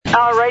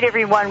All right,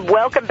 everyone.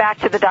 Welcome back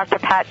to the Dr.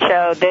 Pat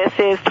Show. This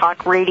is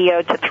Talk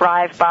Radio to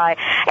Thrive By.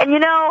 And,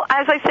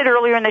 as I said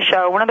earlier in the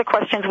show, one of the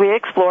questions we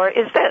explore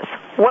is this.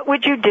 What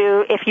would you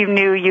do if you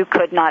knew you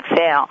could not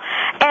fail?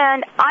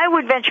 And I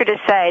would venture to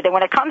say that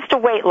when it comes to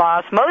weight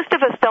loss, most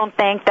of us don't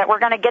think that we're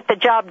going to get the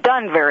job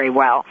done very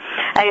well.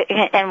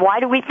 And why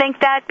do we think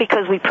that?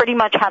 Because we pretty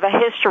much have a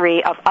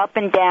history of up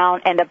and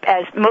down and,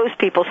 as most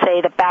people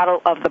say, the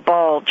battle of the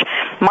bulge.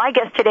 My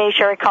guest today,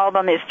 Sherry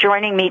Colbum, is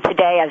joining me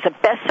today as a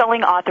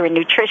best-selling author and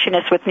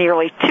nutritionist with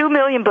nearly 2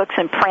 million books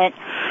in print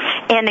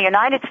in the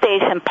United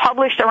States and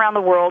published around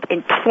the world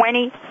in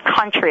 20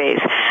 countries.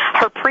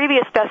 Her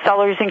previous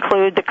bestsellers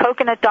include The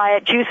Coconut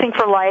Diet, Juicing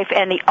for Life,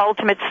 and The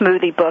Ultimate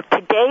Smoothie Book.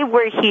 Today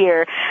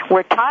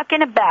we're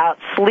talking about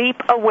Sleep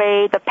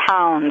Away the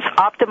Pounds,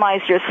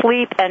 optimize your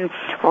sleep and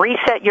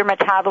reset your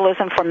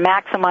metabolism for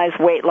maximized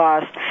weight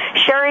loss.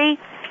 Sherry,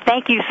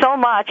 thank you so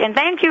much, and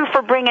thank you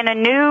for bringing a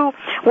new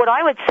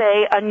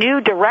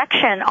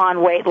direction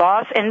on weight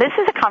loss, and this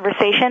is a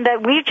conversation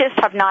that we just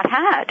have not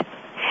had.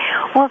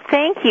 Well,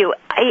 thank you.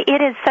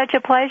 It is such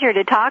a pleasure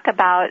to talk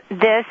about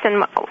this,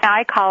 and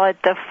I call it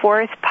the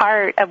fourth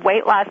part of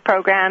weight loss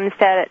programs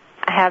that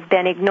have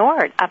been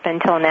ignored up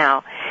until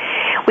now.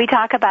 We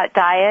talk about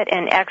diet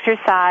and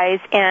exercise,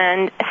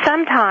 and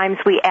sometimes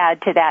we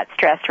add to that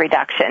stress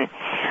reduction.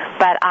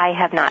 But I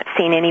have not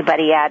seen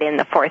anybody add in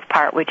the fourth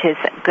part, which is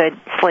good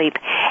sleep.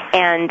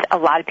 And a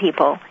lot of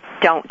people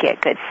don't get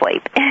good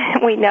sleep.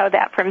 We know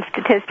that from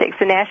statistics.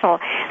 The National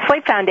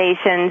Sleep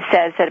Foundation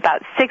says that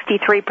about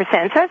 63%,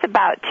 so that's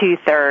about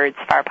two-thirds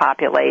of our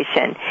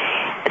population.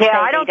 Yeah,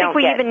 I don't think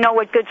we even know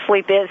what good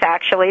sleep is,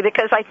 actually,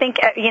 because I think,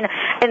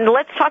 and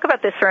let's talk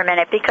about this for a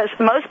minute, because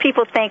most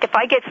people think if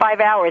I get 5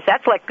 hours,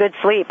 that's like good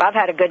sleep. I've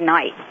had a good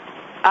night.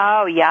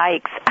 Oh,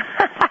 yikes.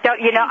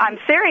 I'm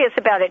serious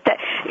about it.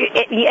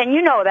 And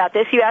you know about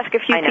this. You ask a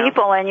few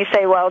people and you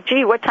say, well,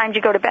 gee, what time did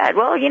you go to bed?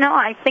 Well,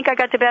 I think I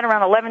got to bed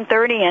around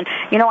 11:30, and,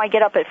 I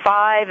get up at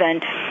 5,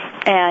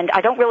 and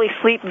I don't really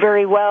sleep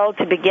very well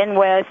to begin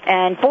with.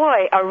 And,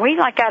 boy, are we,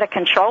 out of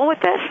control with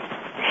this?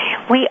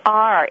 We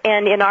are.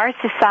 And in our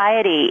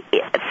society,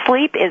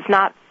 sleep is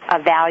not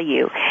a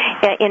value.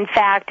 In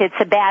fact, it's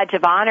a badge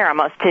of honor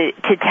almost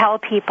to tell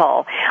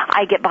people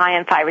I get by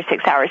on 5 or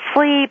 6 hours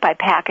sleep, I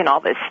pack in all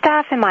this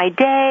stuff in my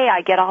day,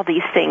 I get all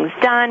these things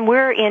done.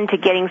 We're into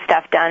getting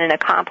stuff done and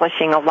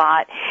accomplishing a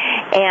lot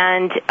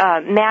and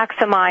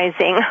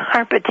maximizing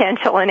our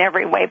potential in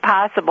every way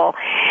possible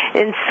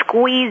and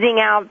squeezing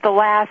out the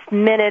last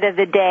minute of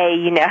the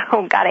day,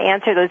 got to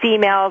answer those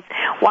emails,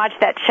 watch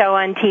that show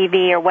on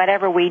TV or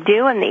whatever we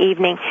do in the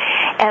evening.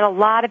 And a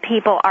lot of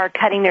people are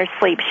cutting their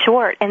sleep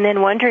short and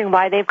then wondering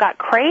why they've got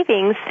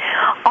cravings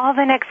all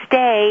the next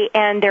day,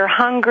 and they're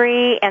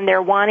hungry and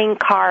they're wanting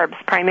carbs,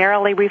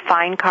 primarily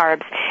refined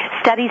carbs.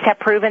 Studies have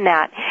proven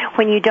that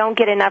when you don't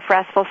get enough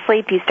restful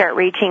sleep, you start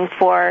reaching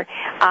for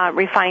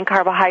refined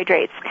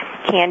carbohydrates,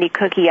 candy,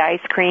 cookie,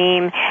 ice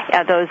cream,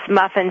 those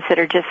muffins that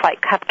are just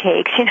like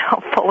cupcakes,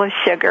 full of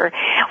sugar,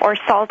 or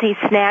salty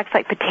snacks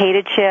like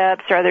potato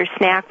chips or other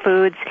snack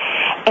foods.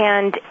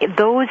 And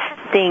those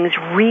things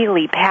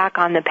really pack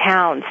on the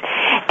pounds.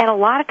 And a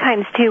lot of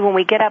times, too, when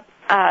we get up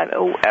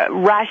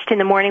rushed in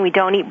the morning, we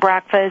don't eat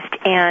breakfast,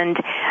 and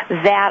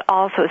that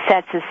also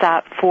sets us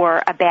up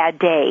for a bad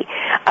day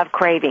of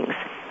cravings.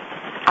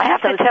 I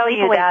have to tell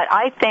you that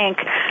I think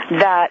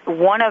that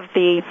one of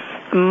the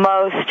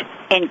most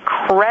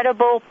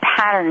incredible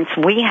patterns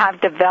we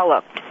have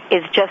developed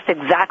is just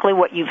exactly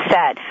what you've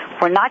said.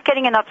 We're not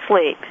getting enough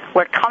sleep.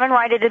 We're coming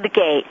right into the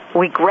gate.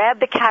 We grab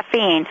the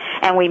caffeine,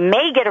 and we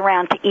may get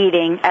around to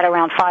eating at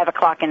around 5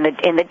 o'clock in the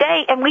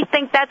day, and we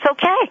think that's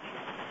okay.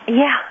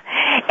 Yeah,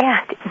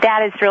 and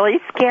that is really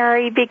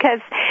scary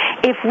because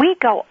if we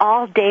go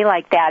all day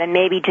like that and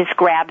maybe just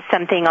grab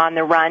something on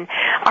the run,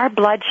 our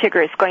blood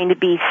sugar is going to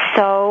be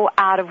so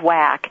out of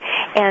whack.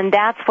 And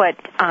that's what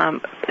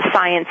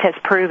science has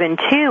proven,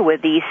 too,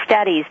 with these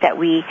studies that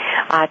we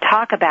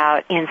talk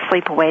about in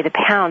Sleep Away the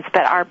Pounds.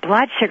 But our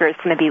blood sugar is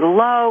going to be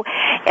low.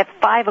 At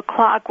 5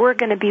 o'clock, we're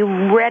going to be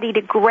ready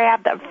to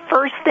grab the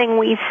first thing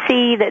we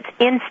see that's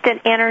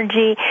instant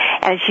energy,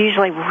 and it's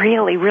usually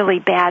really, really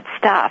bad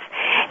stuff.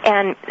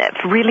 And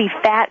really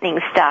fattening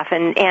stuff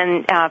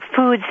and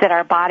foods that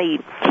our body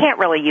can't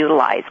really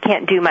utilize,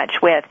 can't do much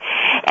with.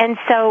 And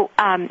so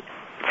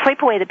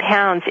Sleep Away the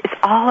Pounds is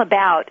all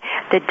about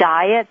the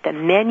diet, the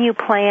menu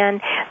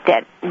plan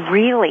that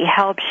really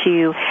helps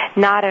you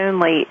not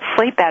only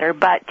sleep better,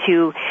 but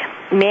to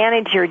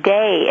manage your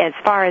day as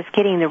far as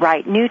getting the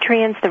right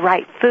nutrients, the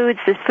right foods,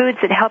 the foods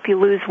that help you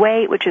lose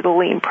weight, which are the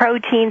lean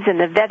proteins and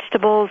the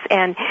vegetables,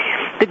 and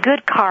the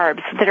good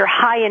carbs that are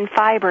high in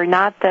fiber,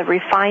 not the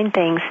refined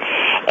things.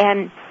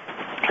 And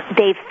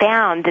they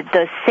found that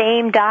the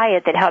same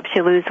diet that helps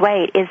you lose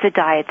weight is the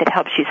diet that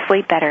helps you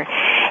sleep better.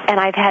 And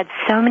I've had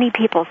so many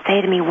people say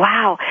to me,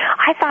 wow,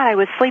 I thought I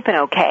was sleeping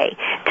okay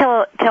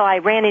till I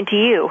ran into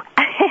you.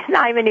 And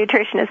I'm a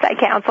nutritionist. I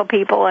counsel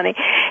people and I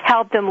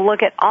help them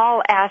look at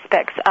all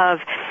aspects of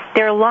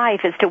their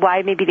life as to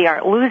why maybe they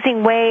aren't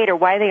losing weight or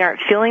why they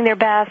aren't feeling their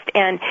best.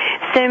 And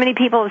so many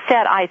people have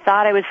said, I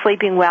thought I was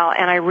sleeping well,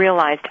 and I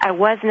realized I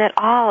wasn't at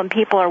all. And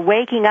people are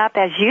waking up,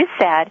 as you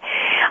said,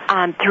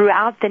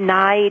 throughout the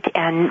night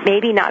and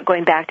maybe not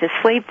going back to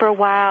sleep for a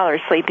while or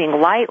sleeping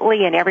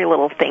lightly, and every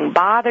little thing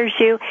bothers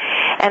you.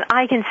 And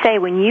I can say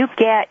when you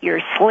get your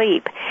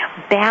sleep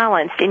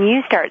balanced and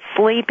you start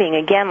sleeping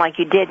again like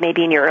you did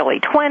maybe in your early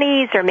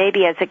 20s or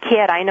maybe as a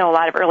kid, I know a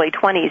lot of early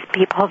 20s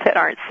people that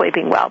aren't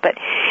sleeping well, but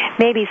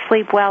maybe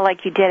sleep well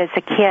like you did as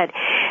a kid,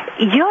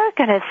 you're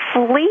going to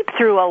sleep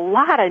through a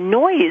lot of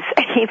noise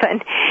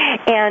even.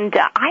 And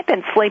I've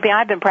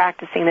been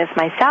practicing this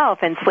myself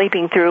and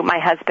sleeping through my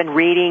husband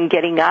reading,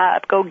 getting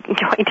up, going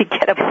to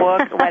get a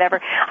book or whatever.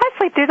 I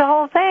sleep through the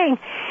whole thing.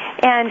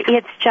 And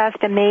it's just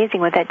amazing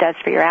what that does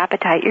for your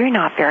appetite. You're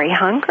not very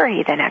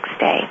hungry the next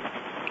day.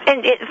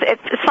 And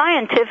it's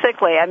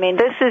scientifically, I mean,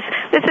 this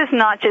is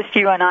not just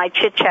you and I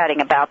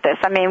chit-chatting about this.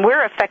 I mean,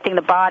 we're affecting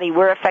the body,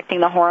 we're affecting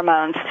the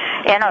hormones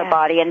in our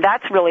body, and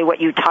that's really what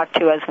you talk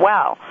to as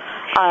well.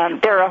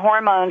 There are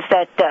hormones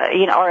that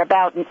are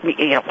about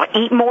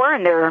eat more,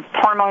 and there are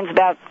hormones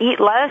about eat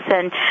less.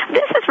 And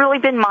this has really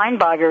been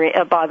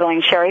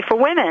mind-boggling, Sherry, for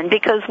women,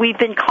 because we've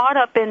been caught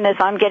up in this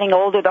 "I'm getting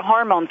older" the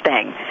hormone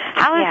thing.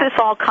 How does this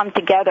all come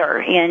together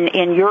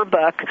in your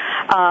book,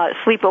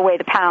 Sleep Away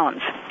the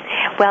Pounds?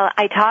 Well,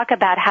 I talk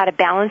about how to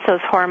balance those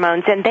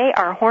hormones, and they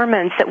are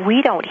hormones that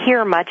we don't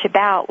hear much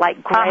about,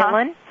 like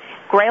ghrelin.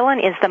 Ghrelin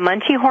is the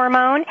munchie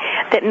hormone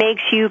that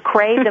makes you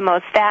crave the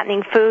most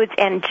fattening foods.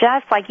 And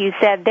just like you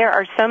said, there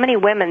are so many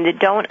women that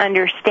don't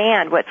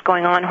understand what's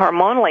going on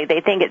hormonally.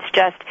 They think it's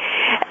just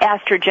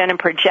estrogen and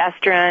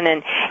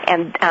progesterone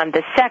and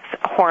the sex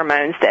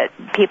hormones that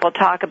people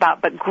talk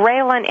about. But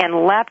ghrelin and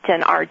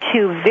leptin are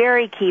two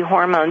very key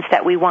hormones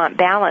that we want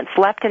balanced.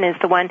 Leptin is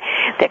the one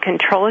that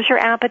controls your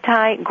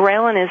appetite.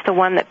 Ghrelin is the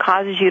one that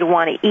causes you to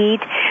want to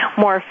eat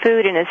more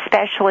food, and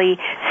especially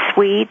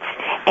sweets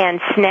and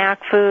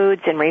snack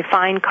foods and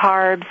refined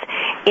carbs,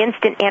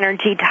 instant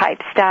energy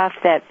type stuff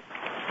that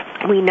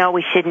we know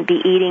we shouldn't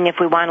be eating if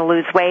we want to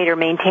lose weight or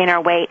maintain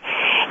our weight.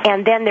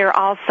 And then there are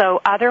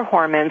also other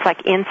hormones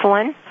like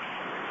insulin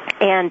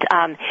and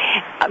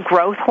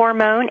growth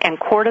hormone and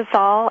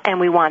cortisol,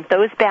 and we want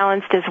those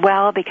balanced as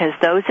well because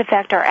those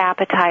affect our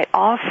appetite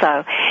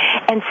also.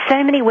 And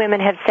so many women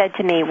have said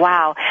to me,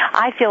 wow,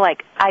 I feel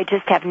like I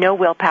just have no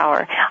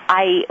willpower.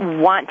 I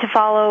want to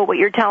follow what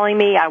you're telling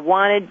me. I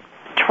want to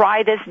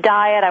try this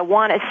diet. I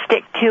want to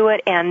stick to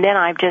it, and then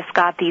I've just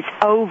got these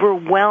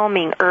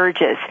overwhelming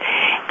urges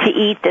to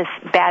eat this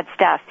bad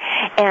stuff.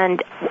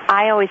 And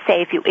I always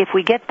say, if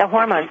we get the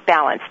hormones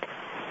balanced,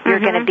 you're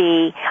going to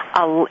be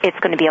it's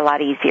going to be a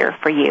lot easier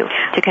for you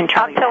to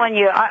control. I'm telling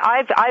you,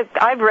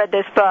 I've read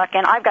this book,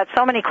 and I've got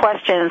so many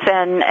questions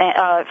and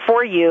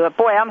for you.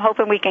 Boy, I'm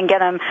hoping we can get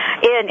them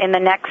in the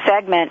next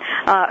segment,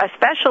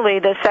 especially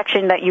the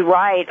section that you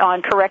write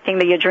on correcting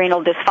the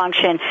adrenal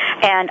dysfunction.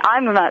 And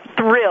I'm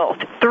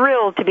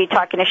thrilled to be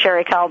talking to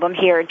Sherry Calbum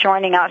here,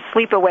 joining us,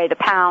 Sleep Away the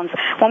Pounds.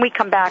 When we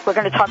come back, we're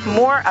going to talk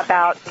more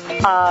about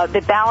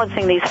the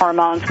balancing these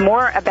hormones,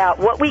 more about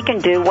what we can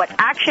do, what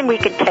action we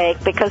can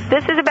take, because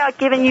this is about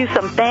giving you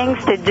some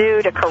things to do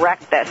to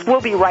correct this.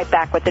 We'll be right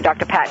back with the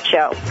Dr. Pat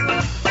Show.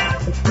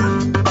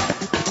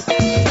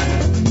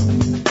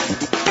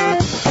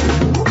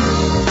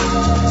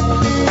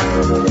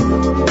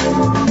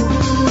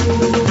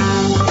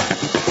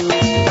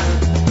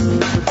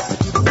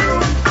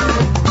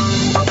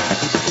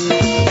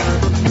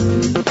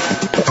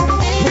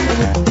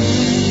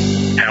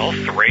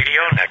 Health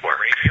Radio Network.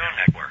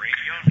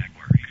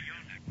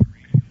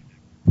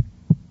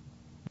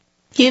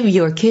 Give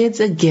your kids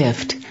a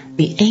gift.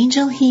 The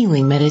Angel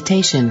Healing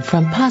Meditation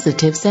from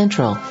Positive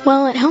Central.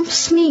 Well, it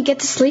helps me get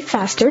to sleep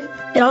faster.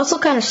 It also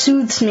kind of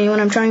soothes me when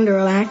I'm trying to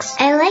relax.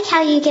 I like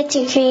how you get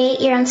to create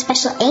your own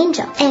special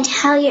angel and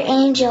how your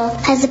angel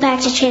has the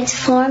power to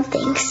transform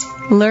things.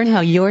 Learn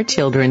how your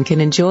children can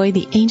enjoy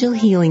the Angel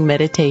Healing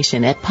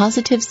Meditation at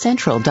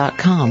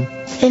PositiveCentral.com.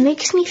 It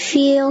makes me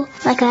feel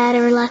like I had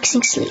a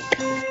relaxing sleep.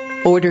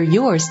 Order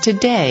yours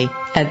today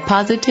at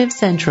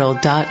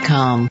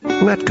PositiveCentral.com.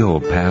 Let go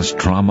of past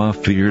trauma,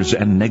 fears,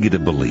 and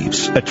negative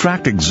beliefs.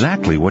 Attract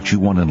exactly what you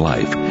want in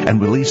life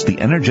and release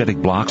the energetic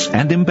blocks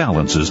and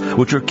imbalances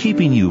which are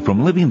keeping you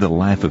from living the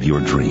life of your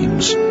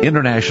dreams.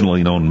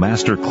 Internationally known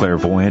master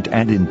clairvoyant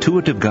and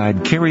intuitive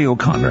guide Carrie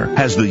O'Connor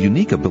has the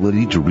unique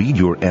ability to read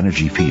your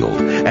energy field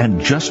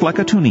and, just like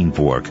a tuning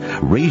fork,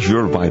 raise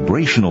your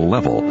vibrational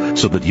level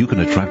so that you can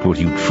attract what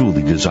you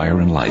truly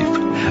desire in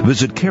life.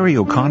 Visit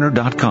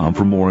CarrieO'Connor.com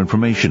for more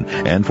information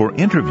and for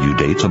interview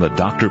dates on the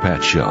Dr.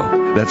 Pat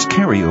Show. That's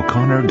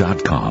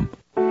CarrieO'Connor.com.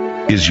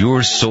 Is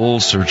your soul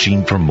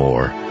searching for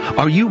more?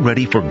 Are you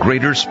ready for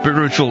greater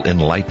spiritual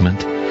enlightenment?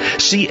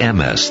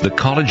 CMS, the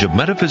College of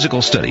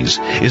Metaphysical Studies,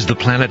 is the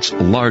planet's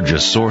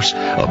largest source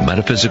of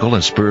metaphysical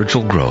and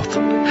spiritual growth.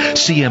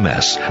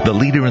 CMS, the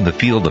leader in the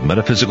field of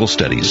metaphysical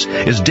studies,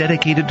 is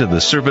dedicated to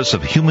the service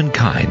of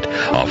humankind,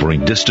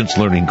 offering distance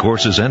learning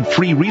courses and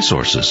free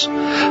resources.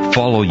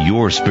 Follow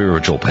your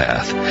spiritual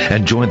path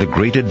and join the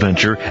great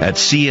adventure at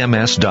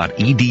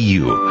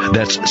cms.edu.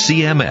 That's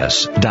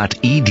cms.edu.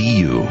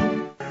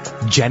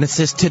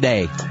 Genesis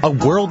Today, a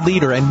world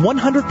leader in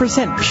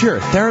 100% pure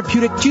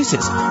therapeutic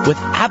juices with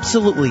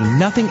absolutely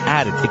nothing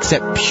added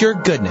except pure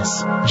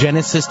goodness.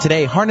 Genesis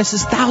Today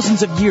harnesses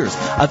thousands of years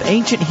of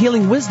ancient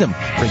healing wisdom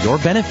for your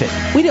benefit.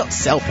 We don't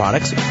sell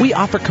products. We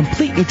offer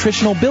complete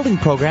nutritional building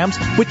programs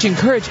which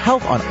encourage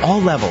health on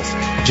all levels.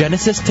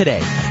 Genesis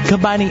Today,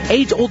 combining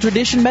age-old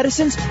tradition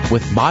medicines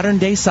with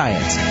modern-day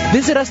science.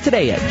 Visit us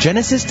today at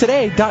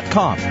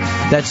genesistoday.com.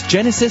 That's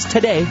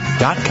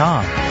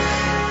genesistoday.com.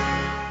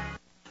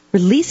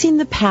 Releasing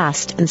the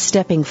past and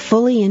stepping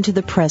fully into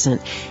the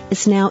present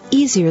is now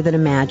easier than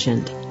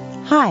imagined.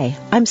 Hi,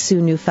 I'm Sue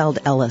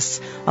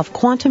Neufeld-Ellis of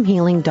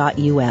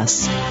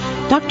QuantumHealing.us.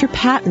 Dr.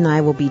 Pat and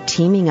I will be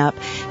teaming up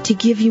to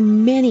give you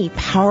many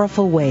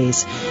powerful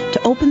ways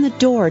to open the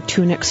door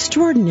to an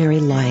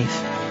extraordinary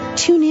life.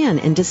 Tune in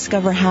and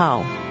discover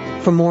how.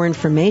 For more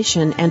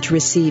information and to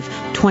receive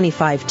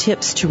 25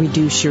 tips to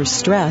reduce your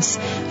stress,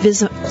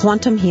 visit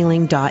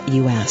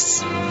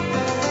QuantumHealing.us.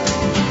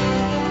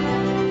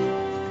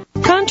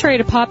 Contrary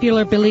to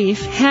popular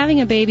belief, having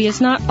a baby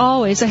is not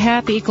always a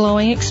happy,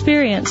 glowing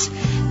experience.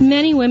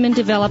 Many women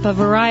develop a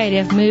variety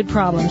of mood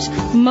problems,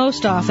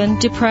 most often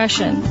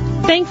depression.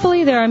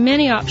 Thankfully, there are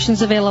many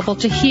options available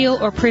to heal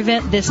or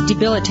prevent this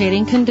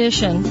debilitating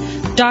condition.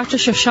 Dr.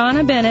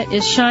 Shoshana Bennett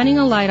is shining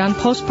a light on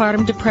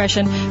postpartum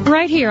depression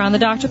right here on the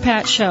Dr.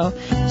 Pat Show.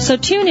 So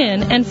tune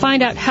in and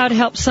find out how to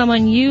help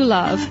someone you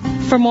love.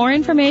 For more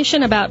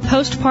information about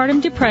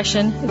postpartum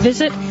depression,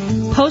 visit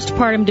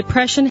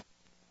postpartumdepression.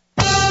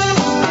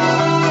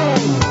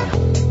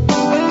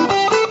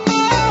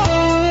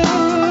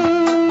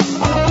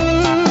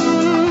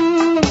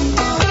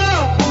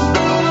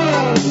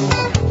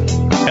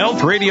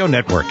 Radio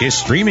Network is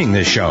streaming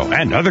this show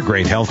and other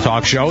great health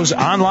talk shows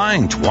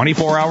online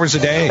 24 hours a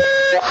day, 7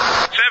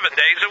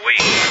 days a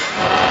week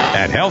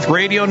at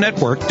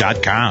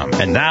healthradionetwork.com.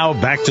 And now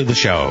back to the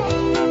show.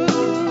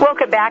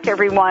 Welcome back,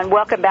 everyone.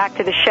 Welcome back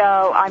to the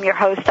show. I'm your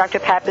host, Dr.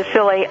 Pat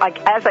Baccili.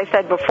 As I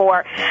said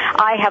before,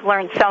 I have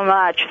learned so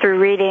much through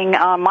reading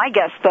my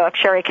guest book,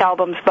 Sherry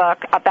Kalbum's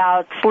book,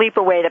 about Sleep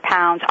Away the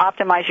Pounds,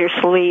 Optimize Your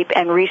Sleep,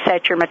 and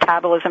Reset Your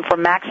Metabolism for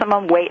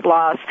Maximum Weight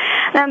Loss.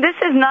 Now, this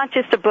is not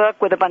just a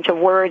book with a bunch of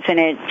words in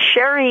it.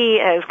 Sherry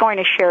is going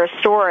to share a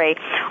story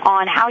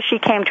on how she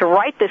came to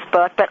write this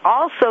book, but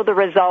also the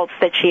results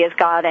that she has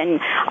gotten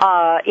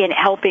in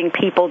helping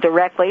people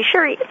directly.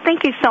 Sherry,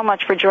 thank you so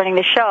much for joining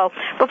the show.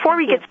 Before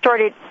we get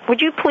started, would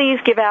you please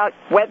give out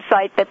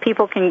website that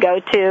people can go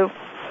to?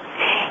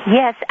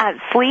 Yes,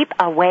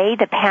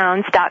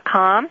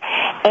 sleepawaythepounds.com.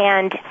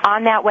 And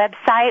on that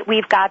website,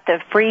 we've got the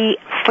free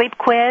sleep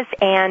quiz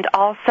and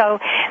also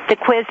the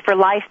quiz for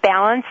life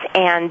balance.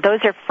 And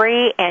those are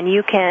free, and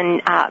you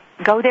can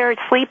go there at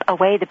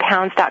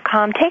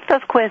sleepawaythepounds.com. Take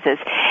those quizzes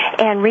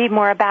and read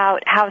more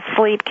about how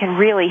sleep can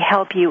really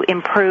help you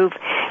improve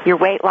your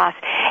weight loss.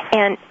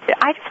 And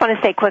I just want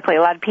to say quickly,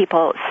 a lot of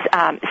people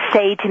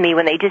say to me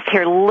when they just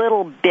hear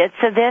little bits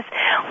of this,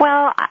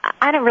 well,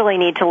 I don't really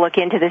need to look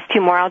into this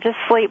too more. I'll just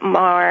sleep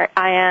more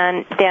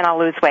and then I'll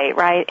lose weight,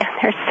 right? And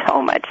there's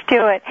so much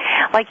to it.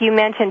 Like you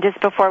mentioned just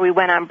before we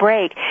went on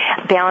break,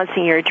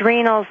 balancing your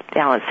adrenals,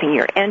 balancing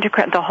your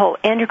endocrine, the whole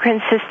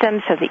endocrine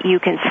system so that you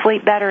can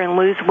sleep better and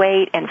lose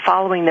weight, and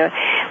following the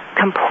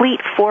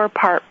complete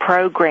 4-part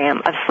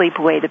program of Sleep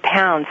Away the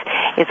Pounds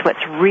is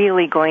what's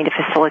really going to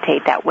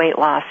facilitate that weight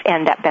loss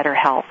and that better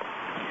health.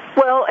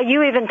 Well,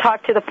 you even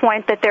talked to the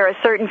point that there are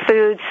certain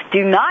foods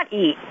do not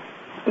eat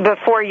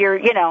before you're,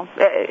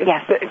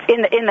 yes,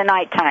 in the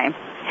nighttime,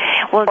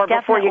 well, or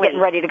before you're getting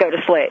ready to go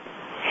to sleep.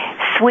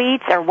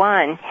 Sweets are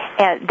one,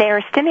 and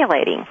they're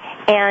stimulating.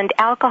 And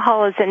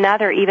alcohol is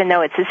another, even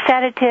though it's a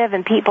sedative,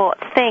 and people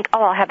think,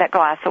 oh, I'll have that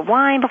glass of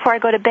wine before I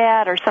go to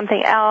bed or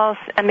something else,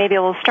 and maybe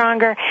a little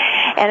stronger,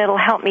 and it'll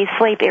help me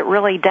sleep. It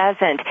really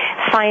doesn't.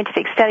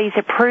 Scientific studies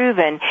have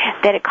proven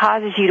that it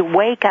causes you to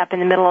wake up in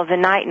the middle of the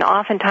night and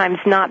oftentimes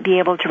not be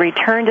able to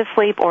return to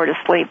sleep or to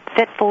sleep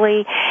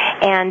fitfully,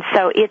 and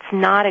so it's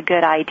not a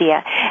good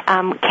idea.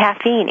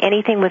 Caffeine,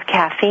 anything with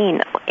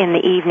caffeine in the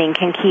evening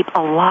can keep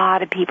a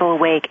lot of people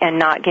awake and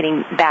not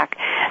getting back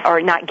or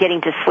not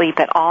getting to sleep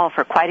at all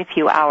for quite a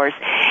few hours.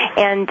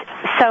 And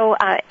so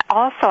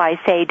also I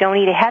say don't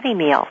eat a heavy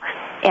meal.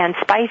 And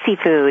spicy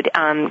food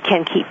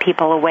can keep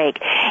people awake.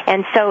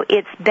 And so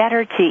it's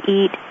better to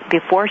eat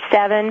before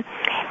 7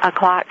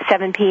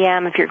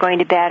 p.m. if you're going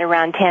to bed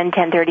around 10,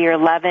 10:30, or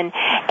 11.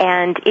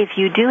 And if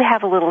you do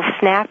have a little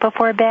snack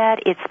before bed,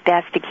 it's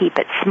best to keep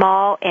it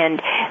small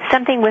and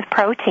something with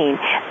protein,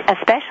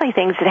 especially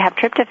things that have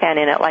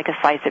tryptophan in it, like a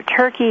slice of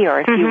turkey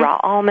or a few raw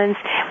almonds.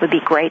 would be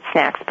great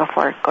snacks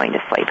before going to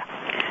sleep.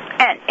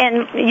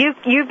 And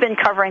you've been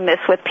covering this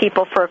with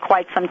people for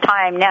quite some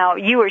time now.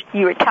 You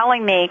were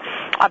telling me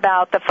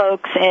about the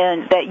folks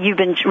that you've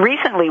been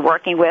recently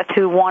working with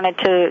who wanted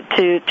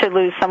to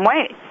lose some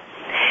weight.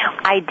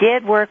 I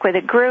did work with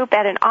a group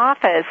at an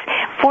office,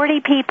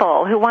 40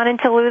 people who wanted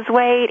to lose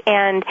weight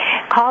and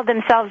called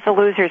themselves the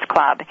Losers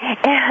Club.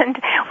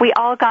 And we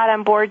all got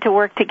on board to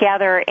work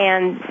together,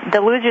 and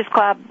the Losers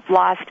Club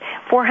lost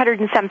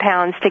 400 and some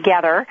pounds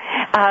together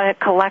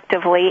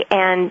collectively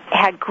and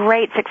had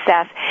great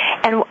success.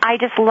 And I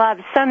just love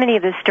so many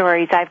of the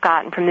stories I've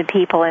gotten from the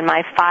people in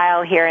my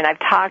file here, and I've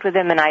talked with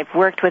them and I've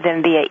worked with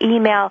them via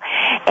email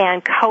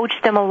and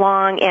coached them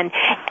along. And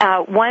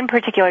one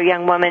particular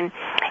young woman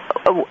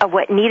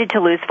needed to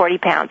lose 40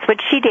 pounds,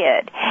 which she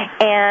did.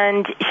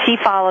 And she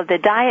followed the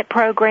diet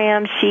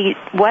program. She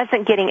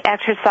wasn't getting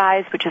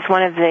exercise, which is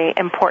one of the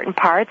important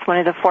parts, one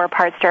of the 4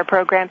 parts to our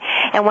program.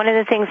 And one of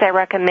the things I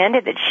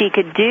recommended that she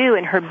could do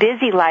in her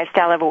busy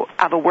lifestyle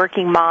of a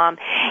working mom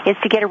is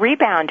to get a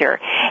rebounder.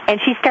 And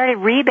she started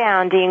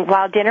rebounding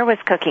while dinner was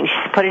cooking.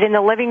 She put it in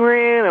the living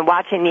room and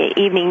watching the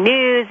evening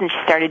news, and she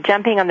started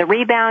jumping on the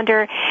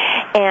rebounder.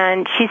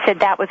 And she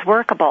said that was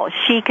workable.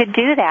 She could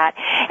do that,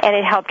 and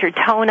it helped her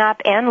tone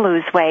up and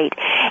lose weight.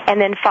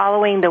 And then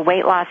following the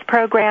weight loss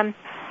program,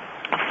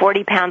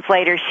 40 pounds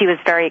later, she was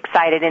very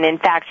excited, and in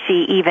fact,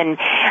 she even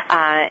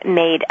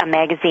made a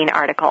magazine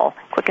article,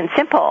 Quick and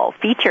Simple,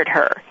 featured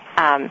her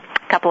a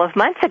couple of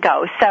months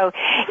ago. So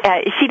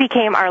she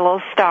became our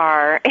little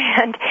star,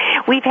 and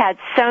we've had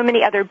so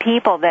many other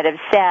people that have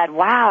said,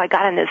 wow, I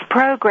got on this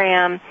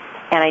program,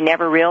 and I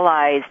never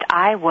realized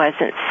I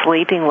wasn't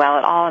sleeping well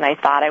at all, and I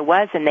thought I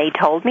was, and they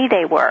told me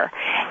they were.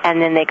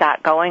 And then they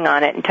got going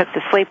on it and took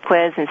the sleep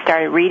quiz and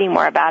started reading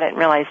more about it and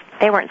realized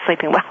they weren't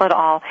sleeping well at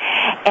all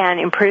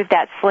and improved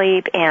that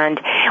sleep. And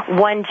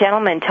one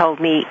gentleman told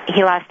me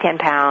he lost 10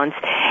 pounds.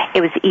 It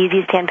was the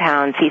easiest 10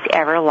 pounds he's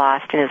ever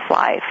lost in his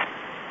life.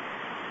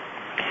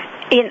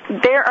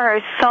 There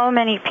are so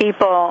many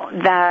people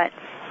that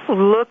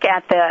look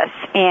at this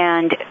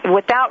and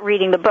without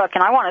reading the book,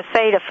 and I want to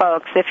say to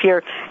folks, if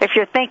you're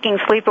thinking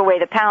sleep away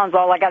the pounds,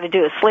 all I got to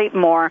do is sleep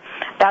more,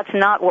 that's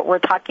not what we're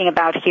talking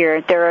about here.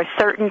 There are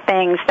certain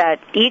things that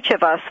each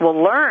of us will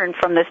learn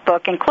from this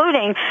book,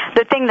 including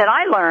the thing that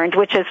I learned,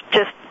 which is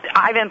just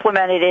I've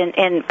implemented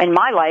in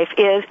my life,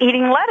 is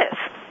eating lettuce.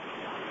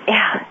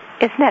 Yeah.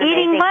 Isn't that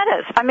eating amazing?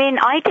 lettuce? I mean,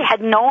 I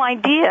had no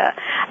idea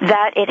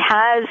that it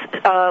has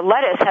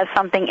lettuce has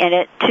something in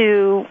it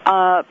to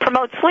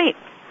promote sleep.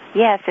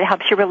 Yes, it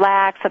helps you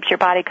relax, helps your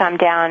body calm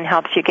down,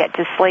 helps you get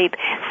to sleep.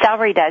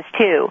 Celery does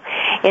too.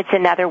 It's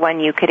another one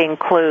you could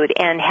include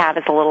and have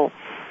as a little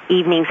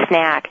evening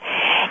snack.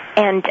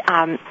 And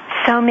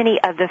so many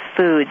of the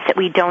foods that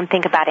we don't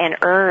think about and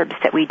herbs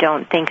that we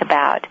don't think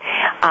about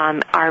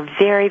are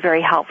very,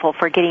 very helpful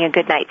for getting a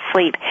good night's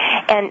sleep.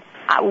 And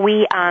I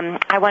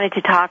wanted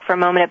to talk for a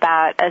moment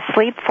about a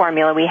sleep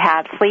formula. We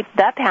have Sleep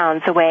the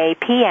Pounds Away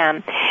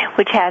PM,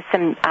 which has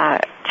some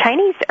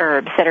Chinese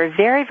herbs that are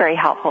very, very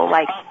helpful,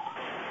 like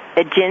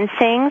the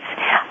ginsengs,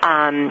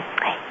 and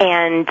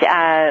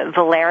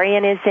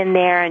valerian is in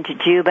there, and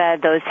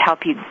jojoba. Those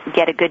help you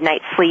get a good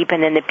night's sleep.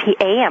 And then the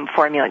AM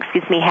formula,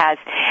 has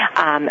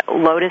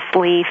lotus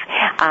leaf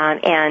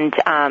and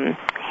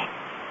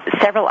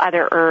several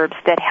other herbs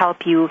that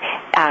help you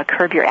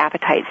curb your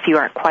appetite so you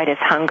aren't quite as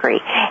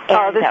hungry.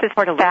 And, this is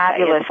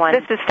fabulous.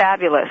 This is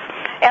fabulous.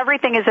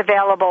 Everything is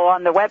available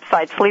on the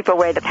website,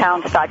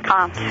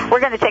 sleepawaythepounds.com. We're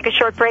going to take a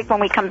short break. When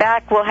we come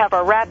back, we'll have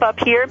our wrap-up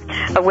here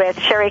with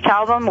Sherry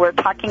Calvin. We're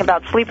talking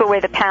about Sleep Away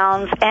the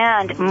Pounds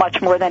and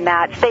much more than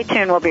that. Stay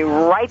tuned. We'll be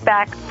right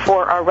back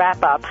for our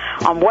wrap-up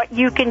on what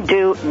you can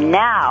do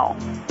now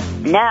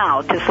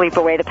to sleep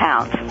away the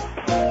pounds.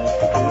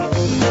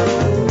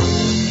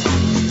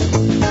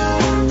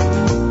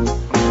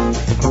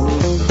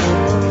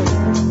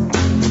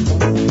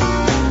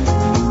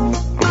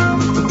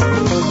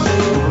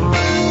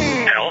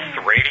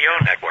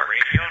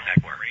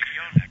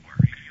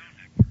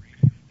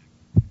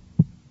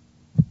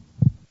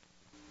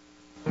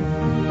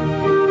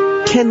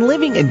 Can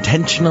living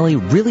intentionally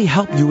really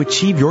help you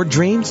achieve your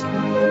dreams?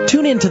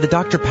 Tune in to the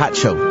Dr. Pat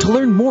Show to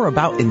learn more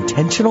about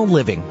intentional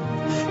living.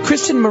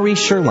 Kristen Marie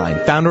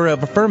Sherline, founder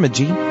of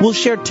Affirmagy, will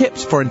share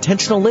tips for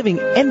intentional living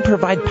and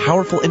provide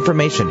powerful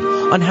information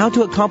on how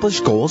to accomplish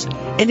goals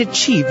and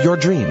achieve your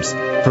dreams.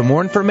 For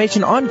more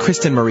information on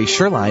Kristen Marie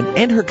Sherline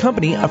and her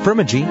company,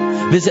 Affirmagy,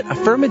 visit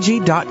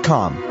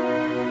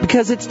affirmagy.com.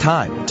 Because it's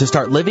time to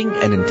start living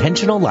an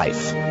intentional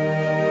life.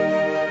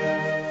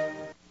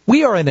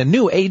 We are in a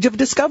new age of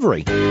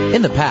discovery.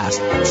 In the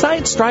past,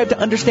 science strived to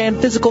understand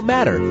physical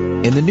matter.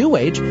 In the new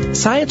age,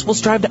 science will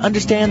strive to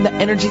understand the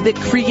energy that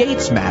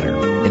creates matter.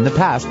 In the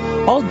past,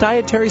 all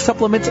dietary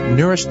supplements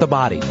nourish the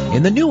body.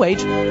 In the new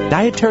age,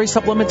 dietary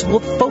supplements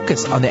will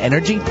focus on the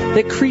energy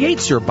that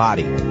creates your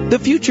body. The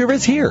future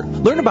is here.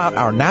 Learn about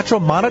our natural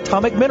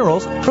monatomic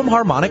minerals from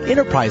Harmonic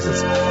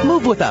Enterprises.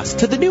 Move with us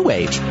to the new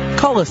age.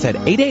 Call us at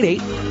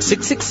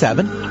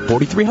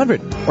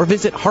 888-667-4300 or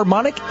visit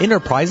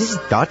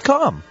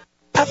harmonicenterprises.com.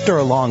 After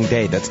a long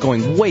day that's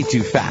going way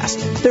too fast,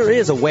 there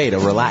is a way to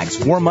relax,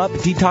 warm up,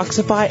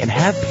 detoxify, and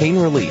have pain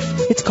relief.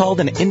 It's called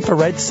an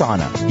infrared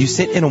sauna. You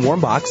sit in a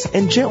warm box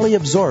and gently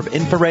absorb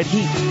infrared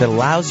heat that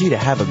allows you to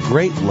have a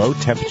great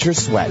low-temperature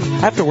sweat.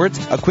 Afterwards,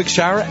 a quick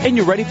shower and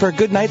you're ready for a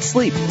good night's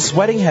sleep.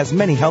 Sweating has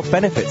many health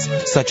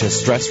benefits, such as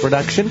stress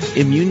reduction,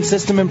 immune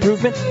system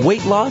improvement,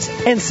 weight loss,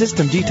 and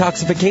system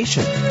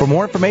detoxification. For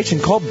more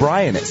information, call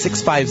Brian at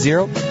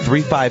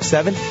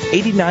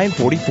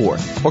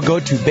 650-357-8944 or go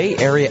to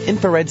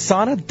BayAreaInfraredSauna.com.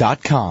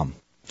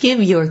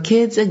 Give your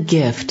kids a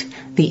gift.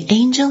 The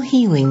Angel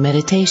Healing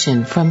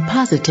Meditation from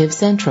Positive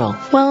Central.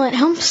 Well, it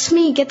helps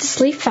me get to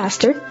sleep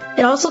faster.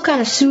 It also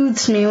kind of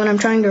soothes me when I'm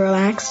trying to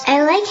relax.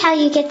 I like how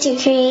you get to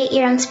create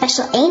your own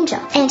special angel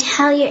and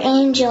how your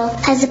angel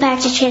has the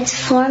power to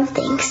transform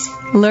things.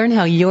 Learn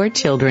how your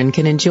children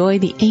can enjoy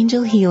the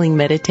Angel Healing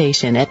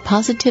Meditation at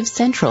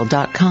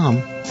PositiveCentral.com.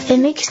 It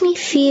makes me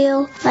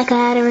feel like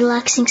I had a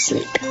relaxing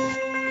sleep.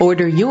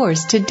 Order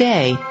yours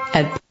today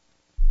at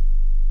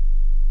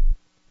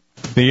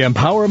The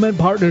Empowerment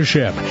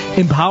Partnership,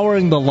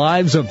 empowering the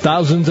lives of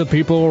thousands of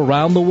people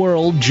around the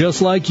world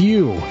just like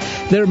you.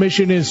 Their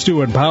mission is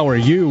to empower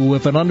you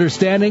with an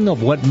understanding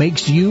of what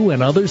makes you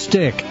and others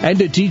tick, and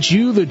to teach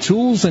you the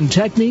tools and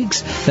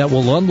techniques that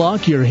will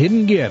unlock your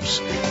hidden gifts.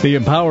 The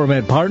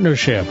Empowerment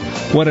Partnership.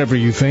 Whatever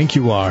you think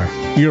you are,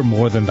 you're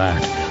more than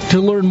that.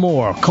 To learn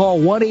more, call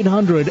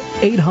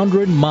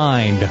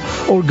 1-800-800-MIND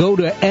or go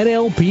to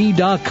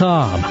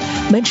NLP.com.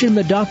 Mention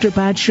the Dr.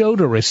 Pat Show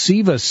to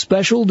receive a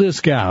special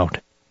discount.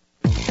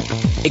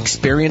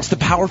 Experience the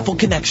powerful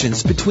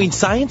connections between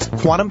science,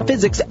 quantum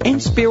physics, and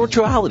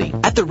spirituality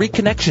at the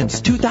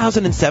Reconnections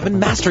 2007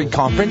 Mastery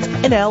Conference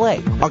in LA,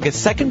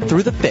 August 2nd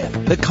through the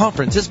 5th. The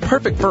conference is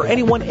perfect for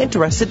anyone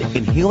interested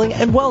in healing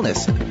and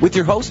wellness, with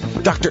your host,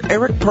 Dr.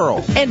 Eric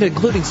Pearl, and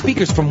including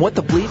speakers from What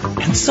the Bleep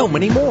and so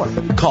many more.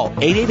 Call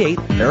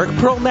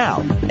 888-ERIC-PEARL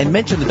now and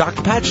mention the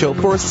Dr. Pat Show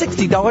for a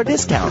 $60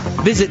 discount.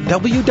 Visit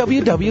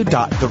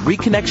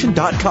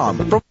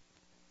www.thereconnection.com for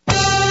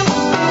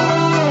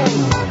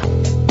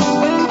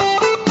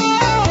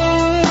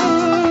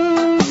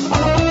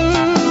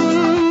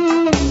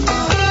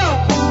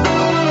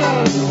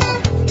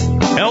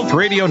Health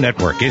Radio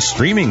Network is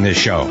streaming this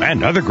show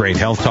and other great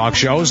health talk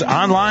shows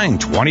online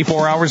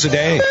 24 hours a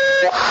day, 7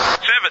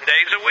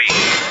 days a week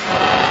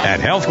at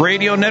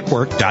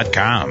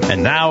healthradionetwork.com.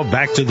 And now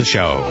back to the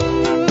show.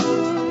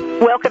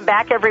 Welcome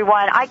back,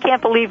 everyone. I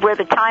can't believe where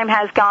the time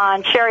has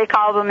gone. Sherry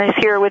Colvin is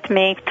here with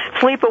me.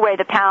 Sleep Away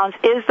the Pounds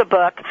is the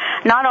book.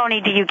 Not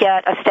only do you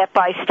get a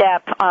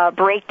step-by-step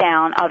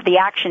breakdown of the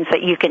actions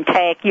that you can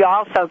take, you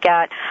also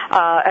get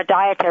a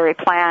dietary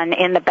plan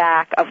in the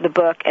back of the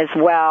book as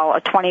well,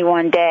 a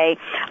 21-day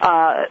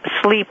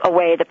Sleep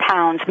Away the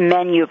Pounds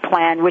menu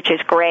plan, which is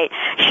great.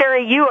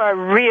 Sherry, you are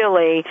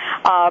really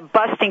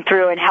busting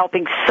through and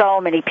helping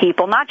so many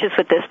people, not just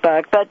with this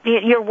book, but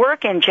your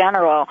work in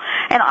general.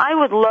 And I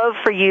would love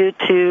for you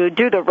to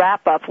do the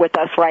wrap-up with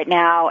us right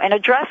now and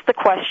address the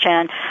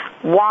question,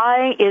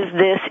 why is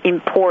this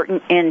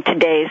important in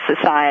today's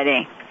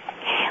society?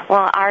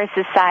 Well, our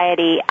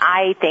society,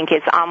 I think,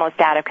 is almost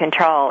out of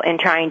control in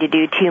trying to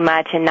do too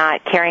much and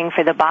not caring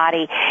for the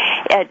body.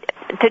 At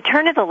the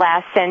turn of the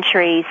last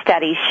century,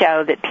 studies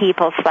show that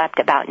people slept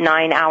about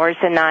 9 hours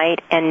a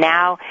night, and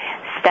now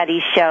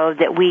studies show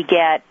that we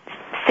get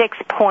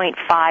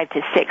 6.5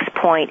 to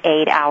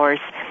 6.8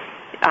 hours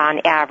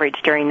on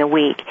average during the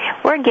week.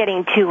 We're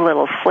getting too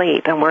little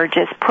sleep, and we're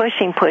just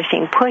pushing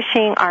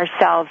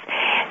ourselves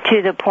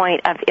to the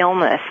point of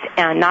illness,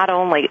 and not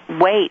only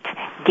weight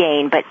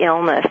gain, but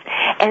illness.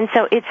 And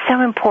so it's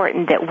so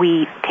important that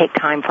we take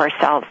time for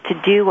ourselves to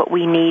do what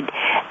we need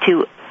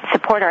to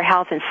support our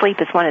health, and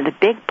sleep is one of the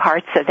big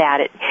parts of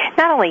that. It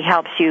not only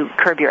helps you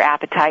curb your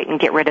appetite and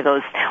get rid of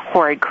those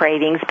horrid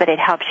cravings, but it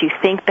helps you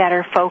think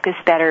better, focus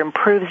better,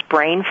 improves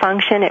brain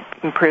function, it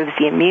improves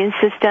the immune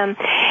system,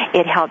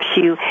 it helps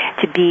you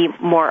to be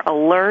more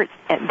alert.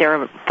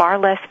 There are far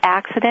less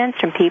accidents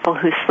from people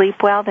who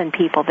sleep well than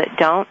people that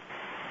don't.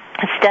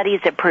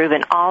 Studies have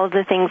proven all of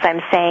the things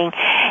I'm saying,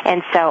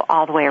 and so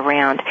all the way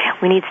around,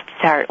 we need to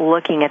start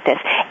looking at this.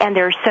 And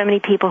there are so many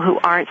people who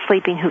aren't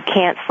sleeping, who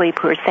can't sleep,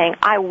 who are saying,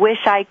 I wish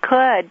I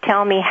could,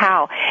 tell me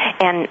how.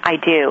 And I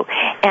do.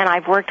 And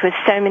I've worked with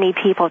so many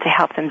people to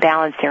help them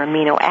balance their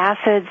amino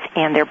acids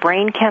and their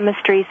brain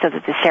chemistry so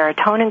that the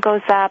serotonin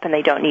goes up and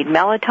they don't need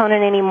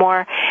melatonin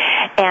anymore.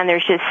 And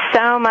there's just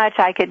so much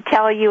I could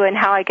tell you and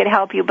how I could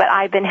help you, but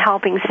I've been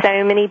helping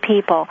so many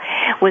people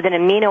with an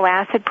amino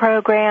acid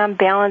program,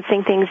 balancing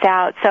things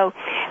out. So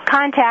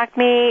contact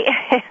me.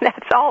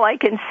 That's all I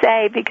can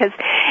say, because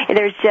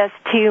there's just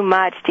too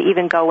much to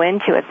even go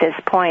into at this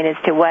point as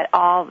to what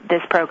all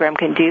this program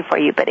can do for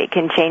you, but it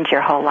can change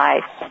your whole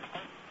life.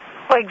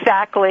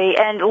 Exactly,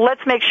 and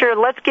let's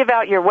give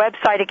out your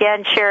website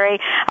again, Sherry.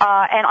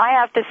 And I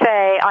have to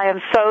say, I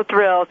am so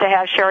thrilled to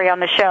have Sherry on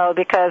the show,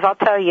 because I'll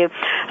tell you,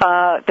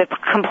 the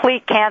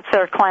Complete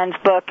Cancer Cleanse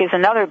book is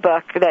another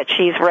book that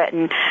she's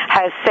written,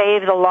 has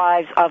saved the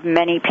lives of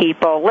many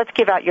people. Let's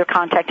give out your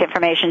contact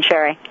information,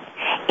 Sherry.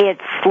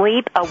 It's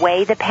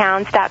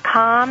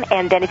sleepawaythepounds.com,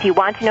 and then if you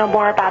want to know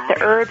more about the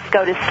herbs,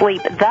 go to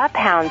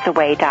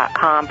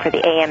sleepthepoundsaway.com for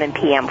the AM and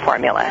PM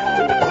formula.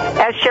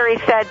 As Sherry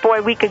said,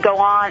 boy, we could go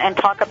on and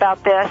talk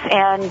about this,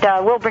 and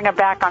we'll bring her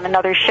back on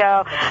another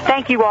show.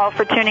 Thank you all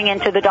for tuning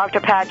into the Dr.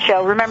 Pat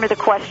Show. Remember the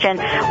question,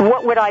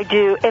 what would I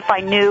do if I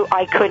knew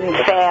I couldn't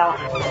fail?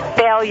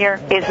 Failure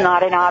is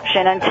not an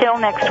option. Until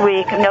next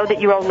week, know that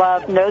you are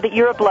loved, know that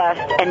you are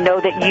blessed, and know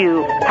that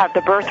you have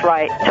the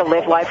birthright to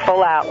live life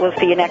full out. We'll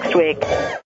see you next week.